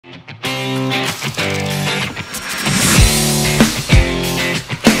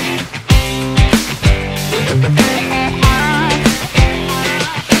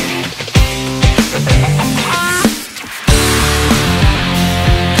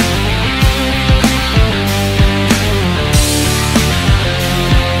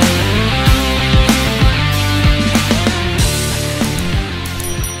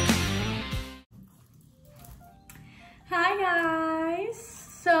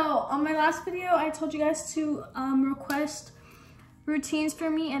on my last video, I told you guys to request routines for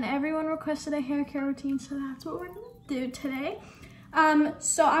me, and everyone requested a hair care routine, so that's what we're gonna do today.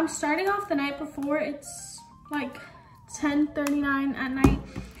 So I'm starting off the night before. It's like 10:39 at night,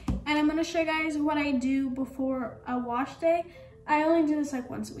 and I'm gonna show you guys what I do before a wash day. I only do this like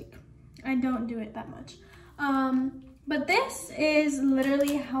once a week. I don't do it that much. But this is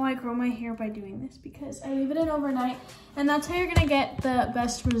literally how I grow my hair by doing this, because I leave it in overnight, and that's how you're gonna get the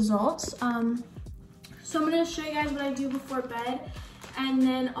best results. So I'm gonna show you guys what I do before bed, and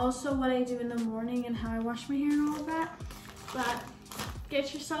then also what I do in the morning and how I wash my hair and all of that. But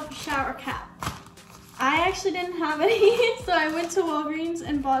get yourself a shower cap. I actually didn't have any, so I went to Walgreens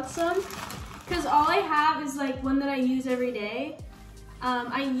and bought some, because all I have is like one that I use every day.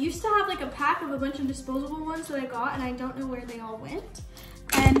 I used to have like a pack of a bunch of disposable ones that I got, and I don't know where they all went.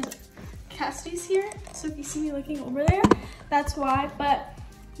 And Cassidy's here, so if you see me looking over there, that's why. But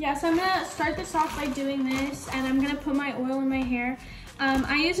yeah, so I'm gonna start this off by doing this, and I'm gonna put my oil in my hair.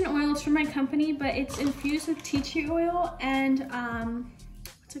 I use an oil, it's from my company, but it's infused with tea tree oil and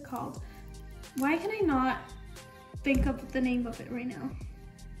what's it called? Why can I not think of the name of it right now?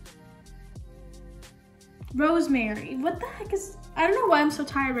 Rosemary. What the heck is, I don't know why I'm so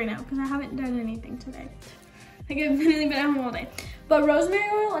tired right now, because I haven't done anything today. Like, I've literally been at home all day. But rosemary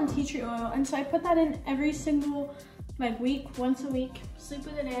oil and tea tree oil, and so I put that in every single like week, once a week, sleep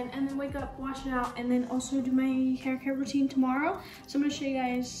with it in, and then wake up, wash it out, and then also do my hair care routine tomorrow. So I'm gonna show you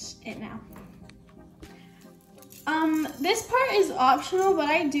guys it now. This part is optional, but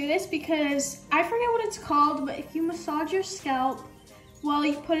I do this because I forget what it's called, but if you massage your scalp while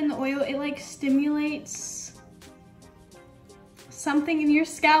you put in the oil, it like stimulates something in your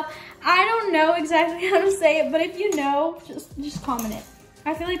scalp. I don't know exactly how to say it, but if you know, just comment it.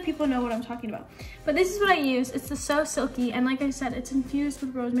 I feel like people know what I'm talking about. But this is what I use. It's the So Silky, and like I said, it's infused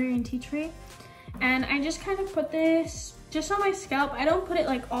with rosemary and tea tree. And I just kind of put this just on my scalp. I don't put it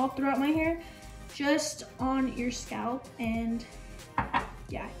like all throughout my hair, just on your scalp. And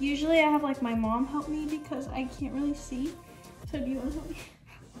yeah, usually I have like my mom help me because I can't really see. So do you want to help me?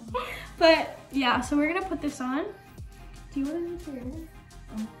 But yeah, so we're gonna put this on. Do you want to do your hair?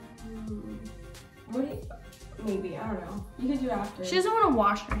 What do you, maybe, I don't know. You can do it after. She doesn't want to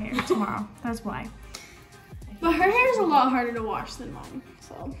wash her hair tomorrow. That's why. But her hair is a lot harder to wash than mine.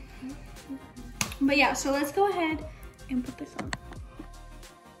 So, but yeah, so let's go ahead and put this on.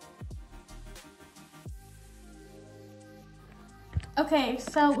 Okay,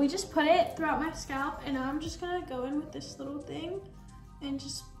 so we just put it throughout my scalp, and now I'm just gonna go in with this little thing and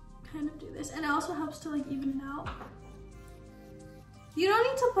just kind of do this. And it also helps to like even it out. You don't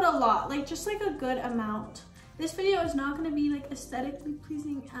need to put a lot, like just like a good amount. This video is not gonna be like aesthetically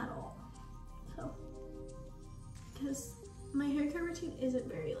pleasing at all. So, because my hair care routine isn't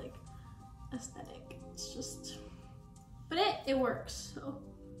very like aesthetic. It's just, but it works, so.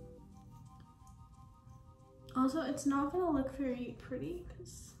 Also, it's not gonna look very pretty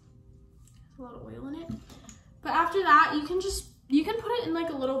because there's a lot of oil in it. But after that, you can put it in like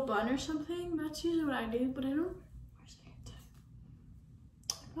a little bun or something. That's usually what I do, but I don't, where's the hair tie?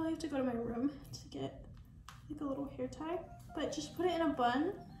 I probably have to go to my room to get like a little hair tie. But just put it in a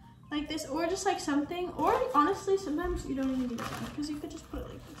bun like this, or just like something, or honestly, sometimes you don't even need a bun because you could just put it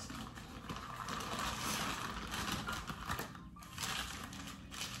like this.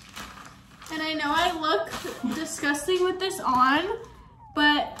 And I know I look disgusting with this on,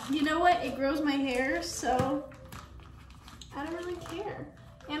 but you know what? It grows my hair, so I don't really care.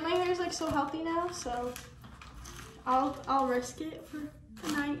 And my hair is like so healthy now, so I'll risk it for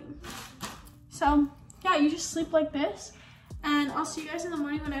the night. So yeah, you just sleep like this, and I'll see you guys in the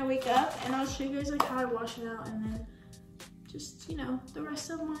morning when I wake up, and I'll show you guys like how I wash it out, and then just, you know, the rest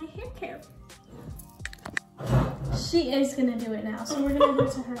of my hair care. She is gonna do it now, so we're gonna go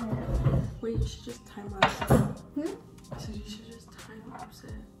to her hair. Wait, you should just time lapse it. So you should just time lapse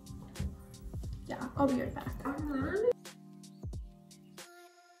it. Yeah, I'll be right back.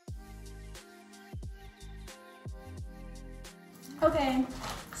 Okay,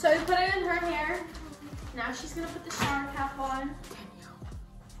 so we put it in her hair. Now she's gonna put the shower cap on.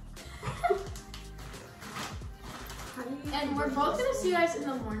 And we're both gonna see you guys in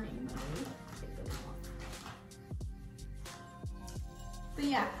the morning. But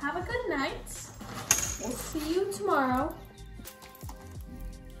yeah, have a good night. We'll see you tomorrow.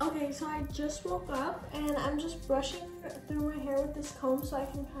 Okay, so I just woke up and I'm just brushing through my hair with this comb so I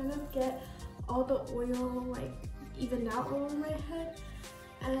can kind of get all the oil like evened out over my head.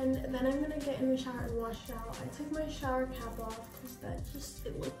 and then I'm gonna get in the shower and wash it out. I took my shower cap off because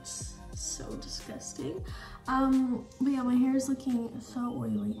it looks so disgusting. But yeah, my hair is looking so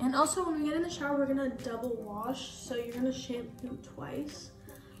oily. And also when we get in the shower, we're gonna double wash. So you're gonna shampoo twice,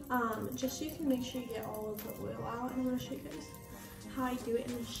 just so you can make sure you get all of the oil out. And I'm gonna show you guys how I do it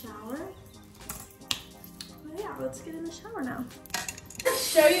in the shower. But yeah, let's get in the shower now.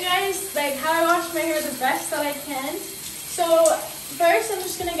 Show you guys like how I wash my hair the best that I can. So first I'm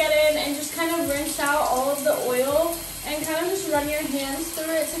just gonna get in and just kind of rinse out all of the oil and kind of just run your hands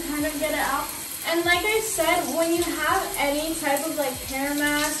through it to kind of get it out. And like I said, when you have any type of like hair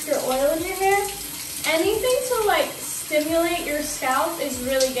mask or oil in your hair, anything to like stimulate your scalp is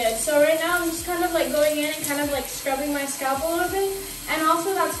really good. So right now I'm just kind of like going in and kind of like scrubbing my scalp a little bit. And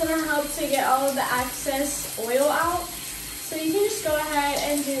also that's gonna help to get all of the excess oil out. So you can just go ahead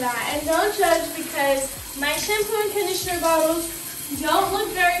and do that. And don't judge because my shampoo and conditioner bottles don't look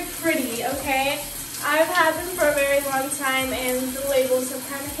very pretty, okay? I've had them for a very long time and the labels have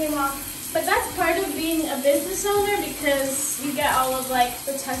kind of came off. But that's part of being a business owner because you get all of like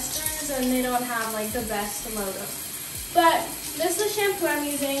the testers and they don't have like the best logo. But this is the shampoo I'm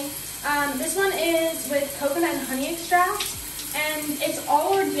using. This one is with coconut and honey extract. And it's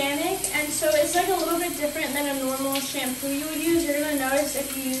all organic, and so it's like a little bit different than a normal shampoo you would use. You're gonna notice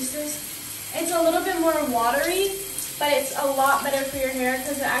if you use this, it's a little bit more watery, but it's a lot better for your hair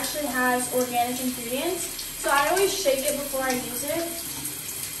because it actually has organic ingredients. So I always shake it before I use it.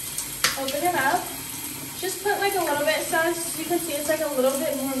 Open it up. Just put like a little bit, so as you can see it's like a little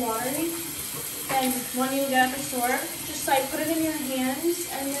bit more watery than one you get at the store. Just like put it in your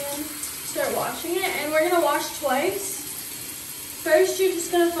hands and then start washing it, and we're gonna wash twice. First, you're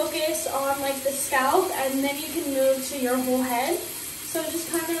just gonna focus on like the scalp, and then you can move to your whole head. So just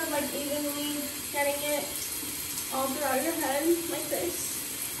kind of like evenly getting it all throughout your head like this.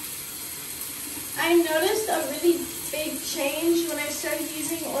 I noticed a really big change when I started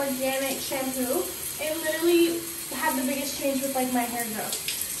using organic shampoo. It literally had the biggest change with like my hair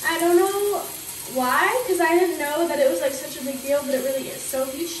growth. I don't know why, because I didn't know that it was like such a big deal, but it really is. So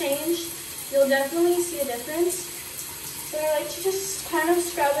if you change, you'll definitely see a difference. So I like to just kind of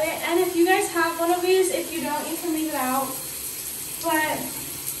scrub it. And if you guys have one of these, if you don't, you can leave it out. But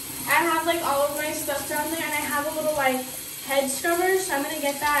I have like all of my stuff down there, and I have a little like head scrubber, so I'm gonna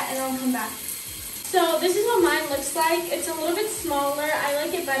get that and I'll come back. So this is what mine looks like. It's a little bit smaller. I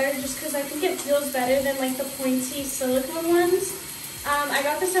like it better just because I think it feels better than like the pointy silicone ones. I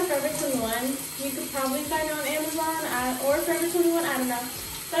got this at Forever 21. You could probably find it on Amazon or Forever 21, I don't know.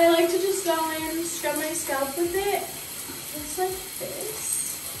 But I like to just go in, scrub my scalp with it. Just like this.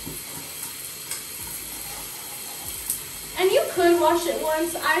 And you could wash it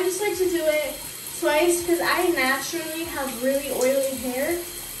once. I just like to do it twice because I naturally have really oily hair.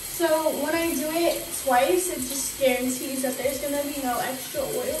 So when I do it twice, it just guarantees that there's going to be no extra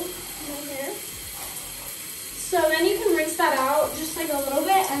oil in my hair. So then you can rinse that out just like a little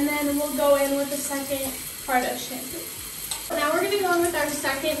bit, and then we'll go in with the second part of shampoo. Now we're going to go in with our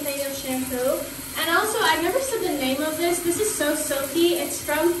second thing of shampoo. And also, I never said the name of this. This is so silky. It's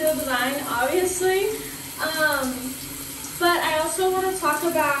from Feel Divine, obviously. But I also want to talk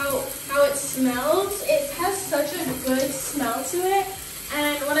about how it smells. It has such a good smell to it.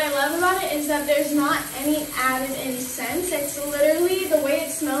 And what I love about it is that there's not any added in scents. It's literally the way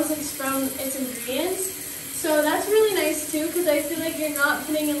it smells is from its ingredients. So that's really nice too, because I feel like you're not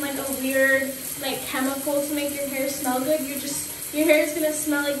putting in like a weird like chemical to make your hair smell good. Your hair is gonna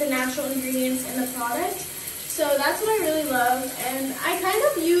smell like the natural ingredients in the product. So that's what I really love. And I kind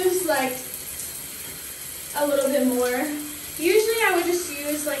of use like a little bit more. Usually I would just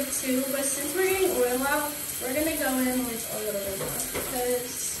use like 2, but since we're getting oil out, we're gonna go in with a little bit more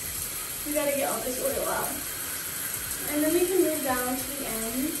because we gotta get all this oil out. And then we can move down to the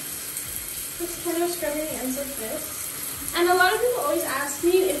end. Just kind of scrubbing the ends like this. And a lot of people always ask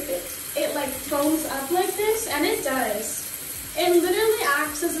me if it like foams up like this, and it does. It literally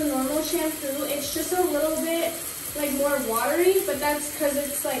acts as a normal shampoo. It's just a little bit like more watery, but that's because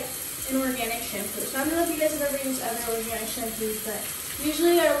it's like an organic shampoo. So I don't know if you guys have ever used other organic shampoos, but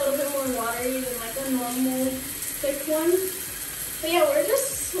usually they're a little bit more watery than like a normal thick one. But yeah, we're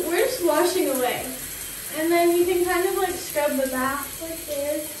just washing away. And then you can kind of like scrub the back like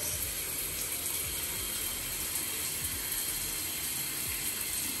this.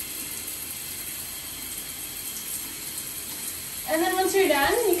 And then once you're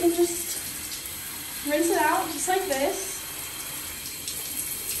done, you can just rinse it out just like this.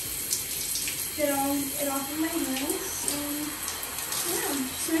 Get all it off of my hands. And yeah,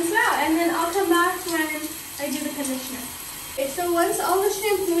 just rinse it out. And then I'll come back when I do the conditioner. Okay, so once all the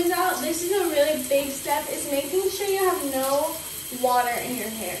shampoo is out, this is a really big step, is making sure you have no water in your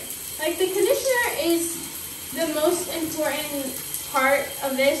hair. Like, the conditioner is the most important part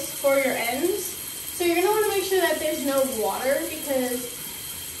of this for your ends. So you're going to want to make sure that there's no water because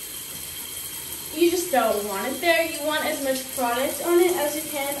you just don't want it there. You want as much product on it as you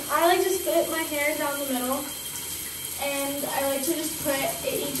can. I like to split my hair down the middle, and I like to just put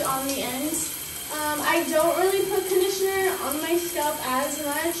it each on the ends. I don't really put conditioner on my scalp as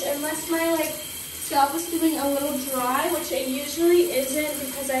much unless my scalp is feeling a little dry, which it usually isn't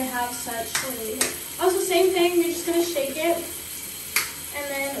because I have such oily hair. Also, same thing, you're just going to shake it, and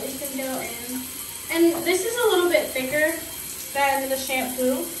then we can go in. And this is a little bit thicker than the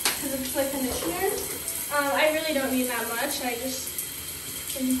shampoo because it's the conditioner. I really don't need that much. I just,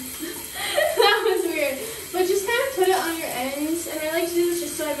 that was weird. But just kind of put it on your ends. And I like to do this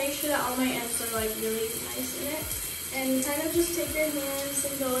just so I make sure that all my ends are like really nice in it. And kind of just take your hands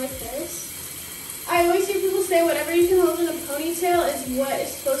and go like this. I always hear people say whatever you can hold in a ponytail is what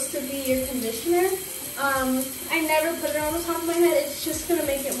is supposed to be your conditioner. I never put it on the top of my head. It's just going to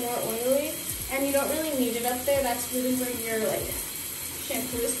make it more oily. And you don't really need it up there. That's really where your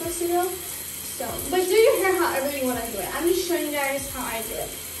shampoo is supposed to go. So, but do your hair however you want to do it. I'm just showing you guys how I do it.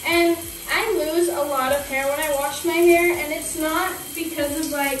 And I lose a lot of hair when I wash my hair, and it's not because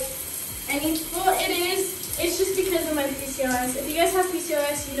of well, it is. It's just because of my PCOS. If you guys have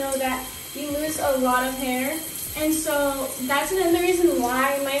PCOS, you know that you lose a lot of hair. And so that's another reason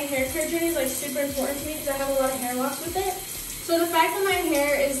why my hair care journey is super important to me, because I have a lot of hair loss with it. So the fact that my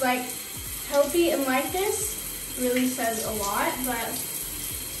hair is healthy and like this really says a lot, but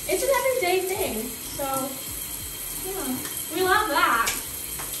it's an everyday thing. So yeah, we love that.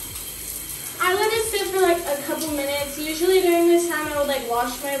 I let it sit for a couple minutes. Usually during this time I would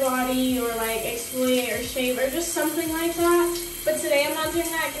wash my body or exfoliate or shave or just something like that. But today I'm not doing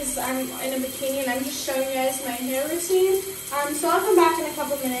that because I'm in a bikini and I'm just showing you guys my hair routine. So I'll come back in a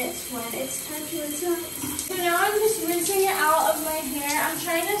couple minutes when it's time to rinse it out. So now I'm just rinsing it out of my hair. I'm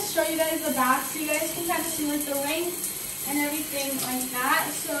trying to show you guys the back so you guys can kind of see the length and everything like that.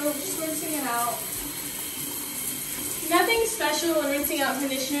 So just rinsing it out. Nothing special when rinsing out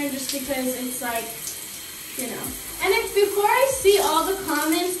conditioner, just because it's And if before I see all the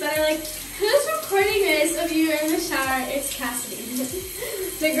comments that are who's recording this of you in the shower, it's Cassidy.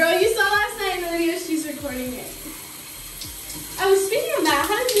 The girl you saw last night in the video, she's recording it. Oh, speaking of that,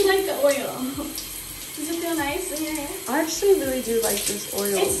 how did you like the oil? Does it feel nice in your hair? I actually really do like this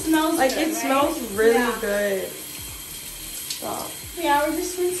oil. It smells good, it smells really good. Wow. Yeah, we're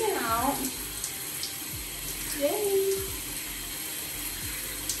just rinsing out. Yay.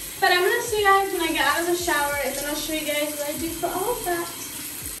 But I'm going to see you guys when I get out of the shower, and then I'll show you guys what I do for all of that.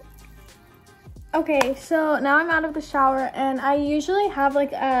 Okay, so now I'm out of the shower, and I usually have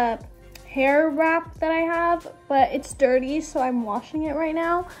a hair wrap that I have, but it's dirty, so I'm washing it right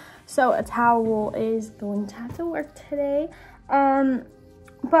now. So a towel is going to have to work today.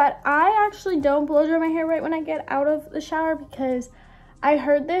 But I actually don't blow dry my hair right when I get out of the shower, because I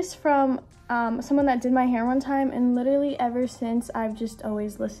heard this from someone that did my hair one time, and literally ever since I've just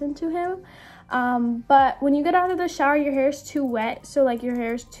always listened to him. But when you get out of the shower, your hair is too wet, so your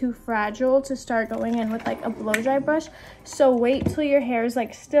hair is too fragile to start going in with a blow dry brush. So wait till your hair is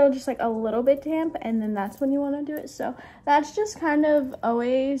still just a little bit damp, and then that's when you want to do it. So that's just kind of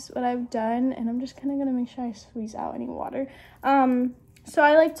always what I've done, and I'm just kind of gonna make sure I squeeze out any water. So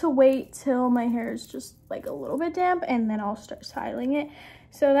I like to wait till my hair is just a little bit damp, and then I'll start styling it.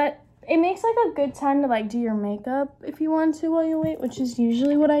 So that it makes a good time to do your makeup if you want to while you wait, which is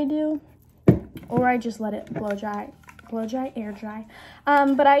usually what I do. Or I just let it blow dry, air dry.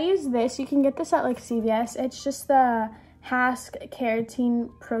 But I use this. You can get this at CVS. It's just the Hask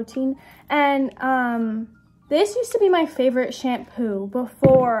Keratin Protein. And this used to be my favorite shampoo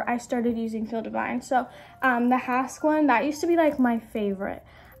before I started using Feel Divine. So the Hask one, that used to be my favorite.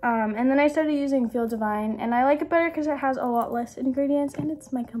 And then I started using Feel Divine, and I like it better because it has a lot less ingredients, and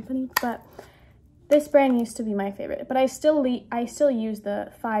it's my company. But this brand used to be my favorite, but I still use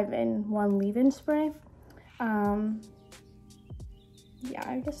the 5-in-1 leave-in spray. Yeah,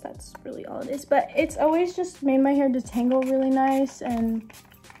 I guess that's really all it is. But it's always just made my hair detangle really nice, and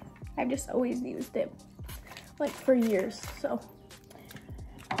I've just always used it for years. So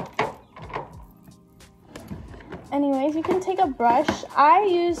anyways, you can take a brush. I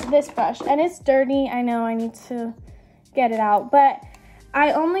use this brush, and it's dirty. I know I need to get it out, but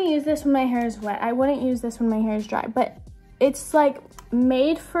I only use this when my hair is wet. I wouldn't use this when my hair is dry, but it's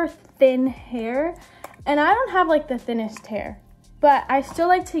made for thin hair, and I don't have the thinnest hair. but I still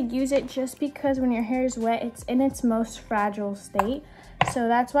like to use it just because when your hair is wet, it's in its most fragile state. So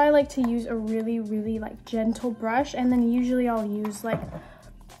that's why I like to use a really, really like gentle brush, and then usually I'll use like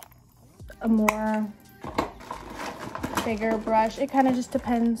a more bigger brush. It kind of just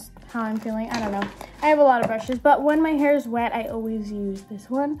depends how I'm feeling. I don't know. I have a lot of brushes, but when my hair is wet, I always use this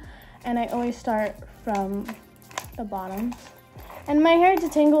one, and I always start from the bottom. And my hair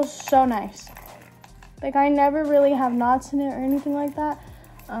detangles so nice. Like, I never really have knots in it or anything like that.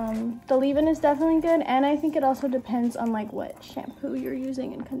 The leave-in is definitely good, and I think it also depends on like what shampoo you're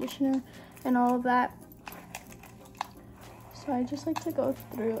using and conditioner and all of that. So I just like to go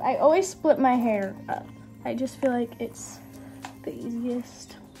through. I always split my hair up. I just feel like it's the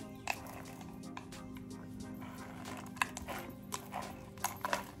easiest.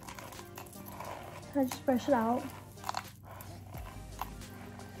 So I just brush it out.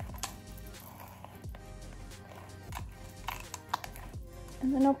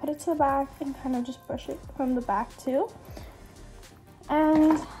 And then I'll put it to the back and kind of just brush it from the back too.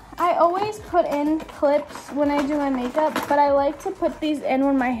 And I always put in clips when I do my makeup, but I like to put these in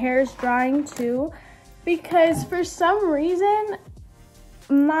when my hair is drying too, because for some reason,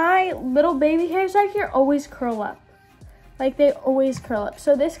 my little baby hairs right here always curl up. Like, they always curl up.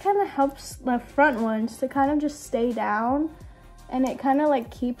 So this kind of helps the front ones to kind of just stay down, and it kind of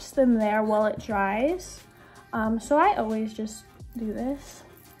like keeps them there while it dries. So I always just do this.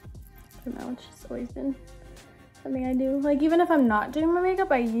 I don't know, it's just always been something I do. Like, even if I'm not doing my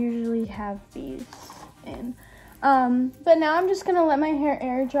makeup, I usually have these in. But now I'm just gonna let my hair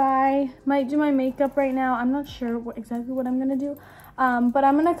air dry. Might do my makeup right now. I'm not sure exactly what I'm gonna do. But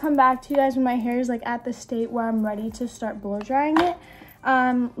I'm gonna come back to you guys when my hair is like at the state where I'm ready to start blow drying it.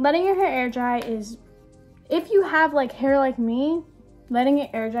 Letting your hair air dry is, if you have like hair like me, letting it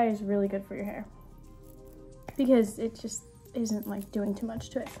air dry is really good for your hair, because it just isn't like doing too much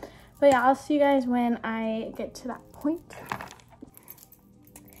to it. But yeah, I'll see you guys when I get to that point.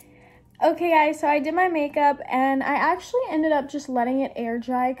 Okay guys, so I did my makeup and I actually ended up just letting it air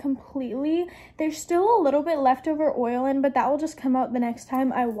dry completely. There's still a little bit leftover oil in, but that will just come out the next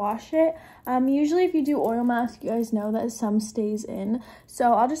time I wash it. Usually if you do oil mask, you guys know that some stays in.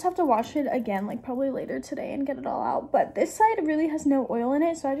 So I'll just have to wash it again, like probably later today, and get it all out. But this side really has no oil in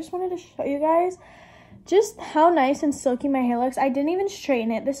it, so I just wanted to show you guys just how nice and silky my hair looks. I didn't even straighten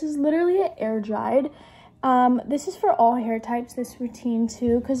it. This is literally air dried. This is for all hair types, this routine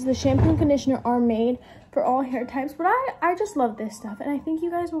too, because the shampoo and conditioner are made for all hair types. But I just love this stuff, and I think you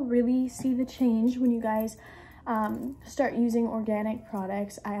guys will really see the change when you guys start using organic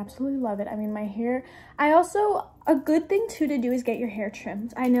products. I absolutely love it. I mean, my hair, a good thing too to do is get your hair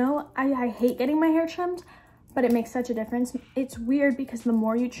trimmed. I know I hate getting my hair trimmed, but it makes such a difference. It's weird because the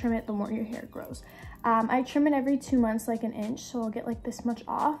more you trim it, the more your hair grows. I trim it every 2 months, like an inch, so I'll get like this much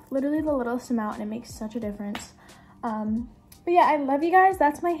off, literally the littlest amount, and it makes such a difference. But yeah, I love you guys.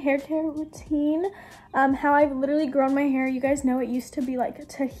 That's my hair care routine. How I've literally grown my hair. You guys know it used to be like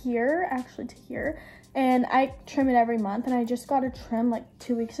to here, actually to here, and I trim it every month, and I just got a trim like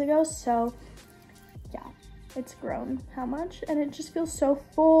 2 weeks ago. So yeah, it's grown how much, and it just feels so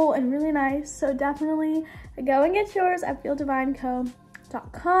full and really nice. So definitely go and get yours at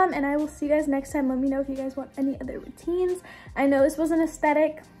feeldivineco.com, and I will see you guys next time. Let me know if you guys want any other routines. I know this wasn't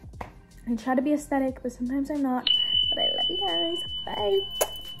aesthetic. I try to be aesthetic, but sometimes I'm not. But I love you guys. Bye.